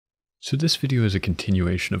So this video is a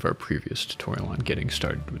continuation of our previous tutorial on getting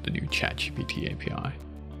started with the new ChatGPT API.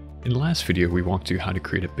 In the last video, we walked through how to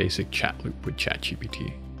create a basic chat loop with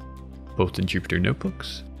ChatGPT, both in Jupyter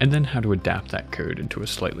Notebooks, and then how to adapt that code into a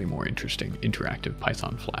slightly more interesting interactive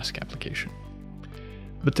Python Flask application.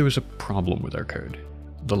 But there was a problem with our code.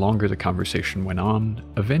 The longer the conversation went on,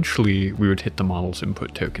 eventually we would hit the model's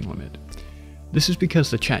input token limit. This is because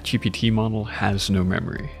the ChatGPT model has no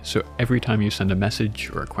memory, so every time you send a message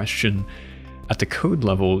or a question, at the code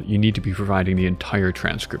level, you need to be providing the entire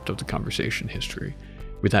transcript of the conversation history.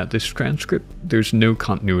 Without this transcript, there's no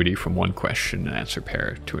continuity from one question and answer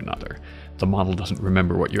pair to another. The model doesn't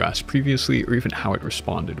remember what you asked previously or even how it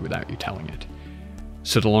responded without you telling it.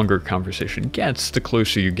 So the longer a conversation gets, the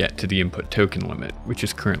closer you get to the input token limit, which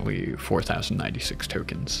is currently 4,096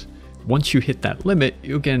 tokens. Once you hit that limit,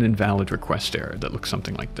 you'll get an invalid request error that looks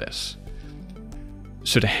something like this.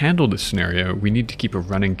 So to handle this scenario, we need to keep a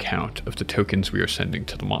running count of the tokens we are sending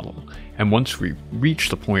to the model. And once we reach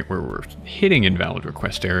the point where we're hitting invalid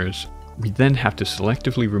request errors, we then have to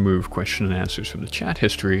selectively remove question and answers from the chat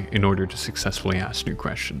history in order to successfully ask new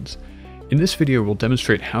questions. In this video, we'll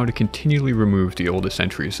demonstrate how to continually remove the oldest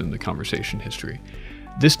entries in the conversation history.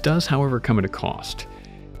 This does, however, come at a cost.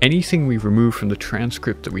 Anything we remove from the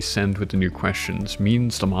transcript that we send with the new questions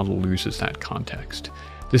means the model loses that context.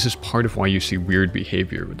 This is part of why you see weird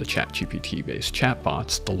behavior with the ChatGPT-based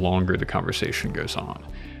chatbots the longer the conversation goes on.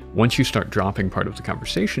 Once you start dropping part of the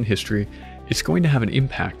conversation history, it's going to have an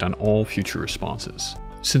impact on all future responses.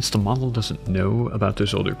 Since the model doesn't know about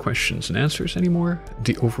those older questions and answers anymore,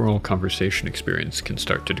 the overall conversation experience can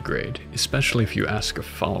start to degrade, especially if you ask a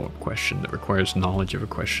follow-up question that requires knowledge of a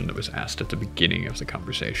question that was asked at the beginning of the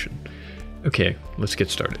conversation. Okay, let's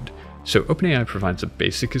get started. So OpenAI provides a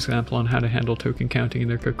basic example on how to handle token counting in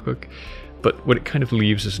their cookbook, but what it kind of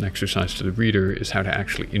leaves as an exercise to the reader is how to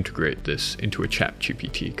actually integrate this into a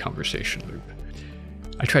ChatGPT conversation loop.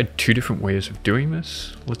 I tried two different ways of doing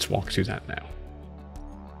this. Let's walk through that now.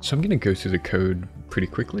 So I'm going to go through the code pretty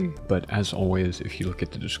quickly, but as always, if you look at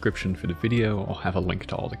the description for the video, I'll have a link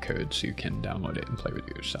to all the code so you can download it and play with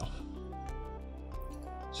it yourself.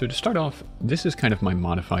 So to start off, this is kind of my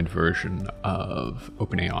modified version of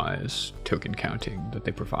OpenAI's token counting that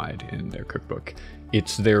they provide in their cookbook.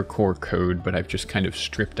 It's their core code, but I've just kind of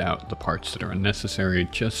stripped out the parts that are unnecessary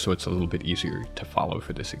just so it's a little bit easier to follow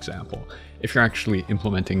for this example. If you're actually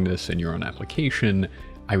implementing this in your own application,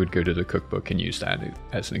 I would go to the cookbook and use that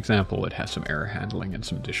as an example. It has some error handling and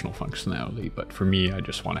some additional functionality, but for me, I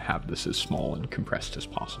just want to have this as small and compressed as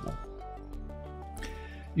possible.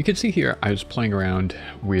 You can see here, I was playing around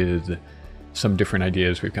with some different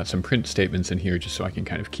ideas. We've got some print statements in here just so I can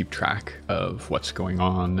kind of keep track of what's going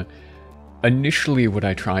on. Initially, what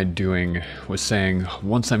I tried doing was saying,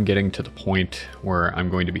 once I'm getting to the point where I'm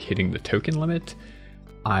going to be hitting the token limit,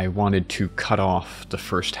 I wanted to cut off the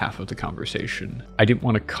first half of the conversation. I didn't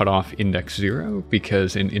want to cut off index 0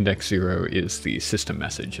 because in index 0 is the system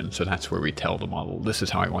message, and so that's where we tell the model, this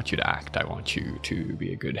is how I want you to act. I want you to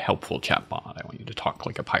be a good, helpful chatbot. I want you to talk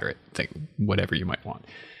like a pirate, whatever you might want.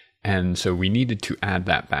 And so we needed to add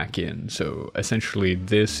that back in. So essentially,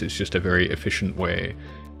 this is just a very efficient way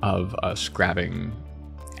of us grabbing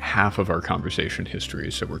half of our conversation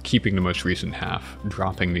history. So we're keeping the most recent half,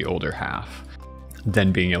 dropping the older half,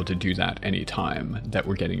 then being able to do that anytime that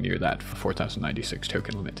we're getting near that 4,096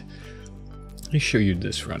 token limit. Let me show you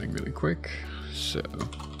this running really quick. So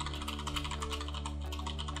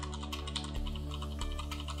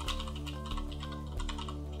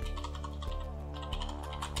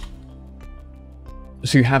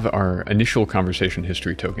you have our initial conversation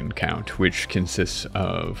history token count, which consists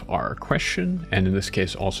of our question, and in this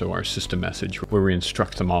case also our system message, where we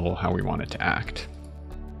instruct the model how we want it to act.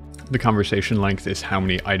 The conversation length is how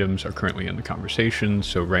many items are currently in the conversation.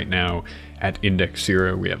 So right now at index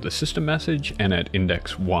 0, we have the system message, and at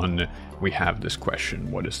index 1, we have this question,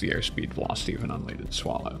 what is the airspeed velocity of an unladen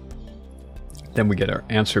swallow? Then we get our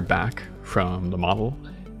answer back from the model,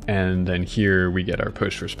 and then here we get our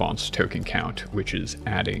post-response token count, which is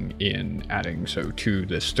adding, so to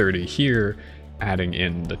this 30 here, adding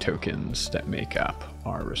in the tokens that make up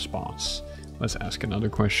our response. Let's ask another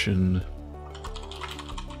question.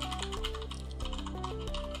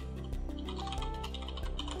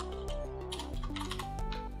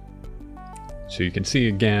 So you can see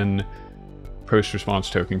again, post-response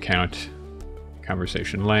token count,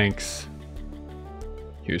 conversation length.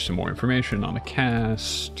 Here's some more information on the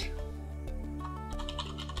cast.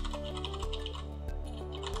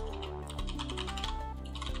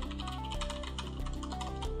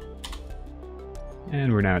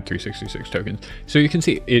 And we're now at 366 tokens. So you can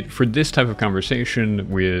see it for this type of conversation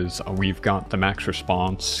we've got the max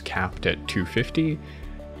response capped at 250.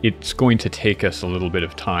 It's going to take us a little bit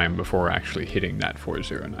of time before actually hitting that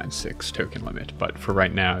 4096 token limit. But for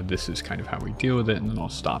right now, this is kind of how we deal with it. And then I'll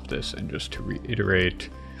stop this, and just to reiterate,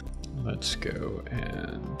 let's go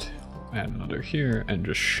and add another here and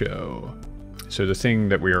just show. So the thing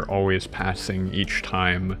that we are always passing each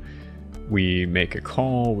time we make a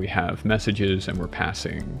call, we have messages and we're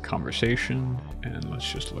passing conversation. And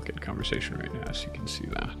let's just look at conversation right now so you can see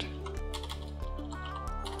that.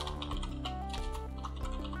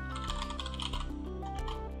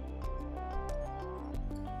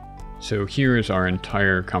 So here is our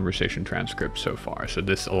entire conversation transcript so far. So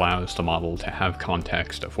this allows the model to have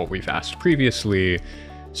context of what we've asked previously,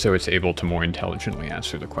 so it's able to more intelligently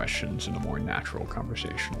answer the questions in a more natural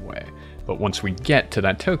conversational way. But once we get to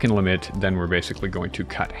that token limit, then we're basically going to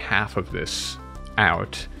cut half of this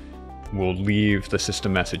out. We'll leave the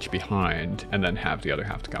system message behind and then have the other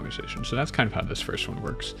half of the conversation. So that's kind of how this first one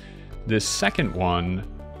works. This second one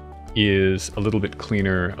is a little bit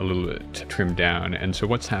cleaner, a little bit trimmed down. And so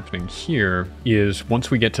what's happening here is once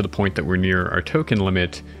we get to the point that we're near our token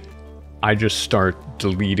limit, I just start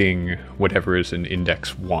deleting whatever is in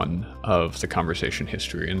index 1 of the conversation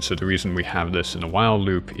history. And so the reason we have this in a while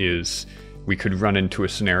loop is we could run into a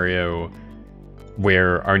scenario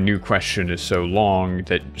where our new question is so long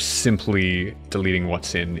that simply deleting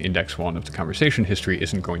what's in index 1 of the conversation history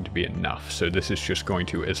isn't going to be enough. So this is just going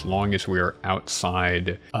to, as long as we are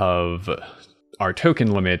outside of our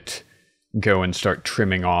token limit, go and start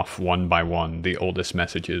trimming off one by one the oldest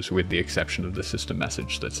messages, with the exception of the system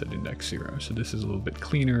message that's at index 0. So this is a little bit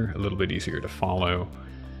cleaner, a little bit easier to follow,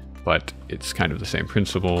 but it's kind of the same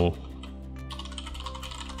principle.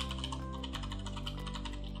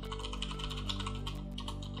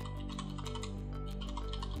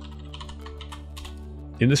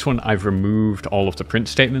 In this one, I've removed all of the print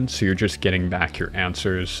statements, so you're just getting back your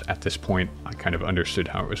answers. At this point, I kind of understood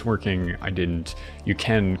how it was working. You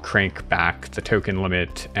can crank back the token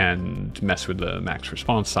limit and mess with the max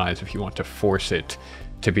response size if you want to force it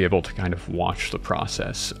to be able to kind of watch the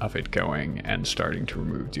process of it going and starting to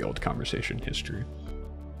remove the old conversation history.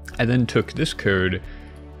 I then took this code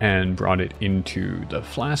and brought it into the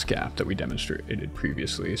Flask app that we demonstrated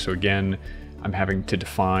previously. So again, I'm having to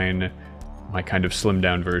define my kind of slimmed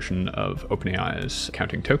down version of OpenAI's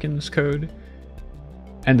counting tokens code,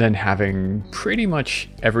 and then having pretty much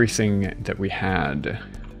everything that we had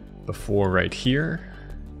before right here,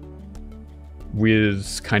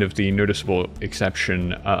 with kind of the noticeable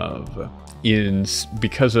exception of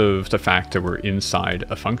because of the fact that we're inside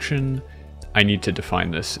a function, I need to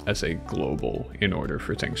define this as a global in order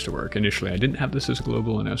for things to work. Initially, I didn't have this as a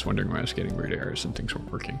global, and I was wondering why I was getting weird errors and things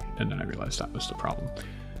weren't working, and then I realized that was the problem.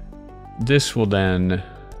 This will then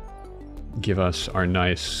give us our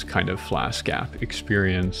nice kind of Flask app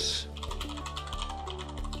experience.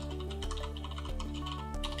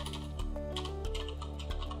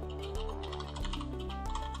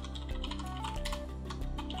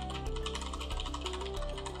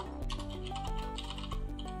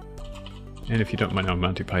 And if you don't know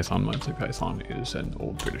Monty Python is an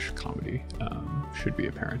old British comedy. Should be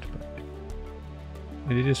apparent, but...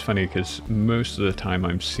 And it is funny because most of the time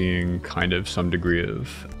I'm seeing kind of some degree of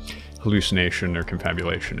hallucination or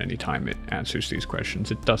confabulation anytime it answers these questions.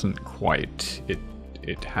 It doesn't quite,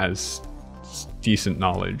 it has decent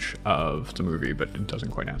knowledge of the movie, but it doesn't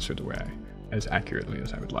quite answer the way as accurately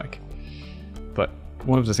as I would like. But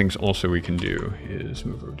one of the things also we can do is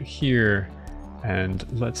move over to here, and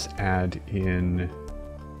let's add in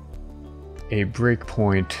a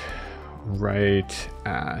breakpoint right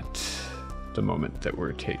at the moment that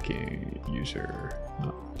we're taking user,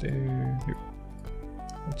 not there. Nope.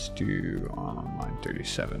 Let's do on line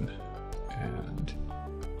 37, and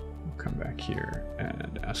we'll come back here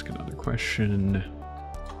and ask another question.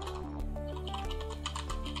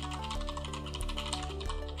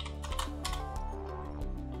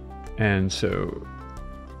 And so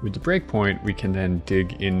with the breakpoint, we can then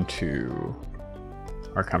dig into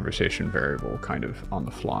our conversation variable kind of on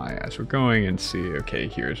the fly as we're going and see, okay,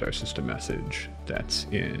 here's our system message that's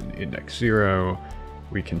in index 0.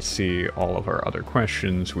 We can see all of our other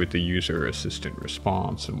questions with the user assistant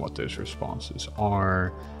response and what those responses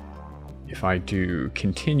are. If I do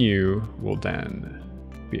continue, we'll then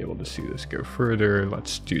be able to see this go further.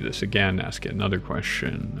 Let's do this again, ask it another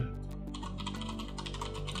question.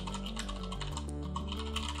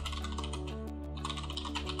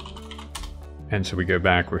 And so we go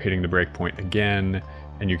back, we're hitting the breakpoint again,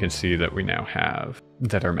 and you can see that we now have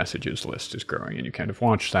that our messages list is growing, and you kind of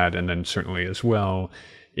watch that. And then certainly as well,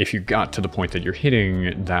 if you got to the point that you're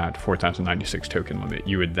hitting that 4096 token limit,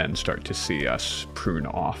 you would then start to see us prune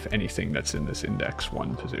off anything that's in this index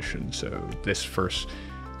 1 position. So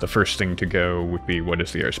the first thing to go would be, what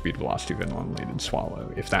is the airspeed velocity of an elongated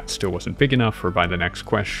swallow? If that still wasn't big enough, or by the next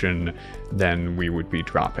question, then we would be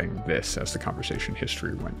dropping this as the conversation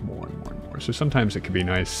history went more and more and more. So sometimes it can be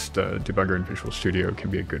nice. The debugger in Visual Studio can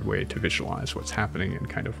be a good way to visualize what's happening and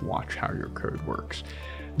kind of watch how your code works.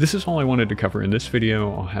 This is all I wanted to cover in this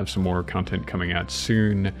video. I'll have some more content coming out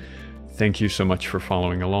soon. Thank you so much for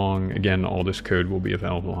following along. Again, all this code will be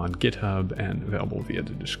available on GitHub and available via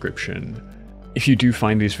the description. If you do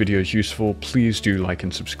find these videos useful, please do like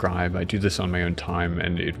and subscribe. I do this on my own time,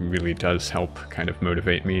 and it really does help kind of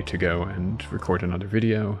motivate me to go and record another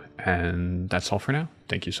video. And that's all for now.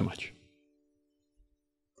 Thank you so much.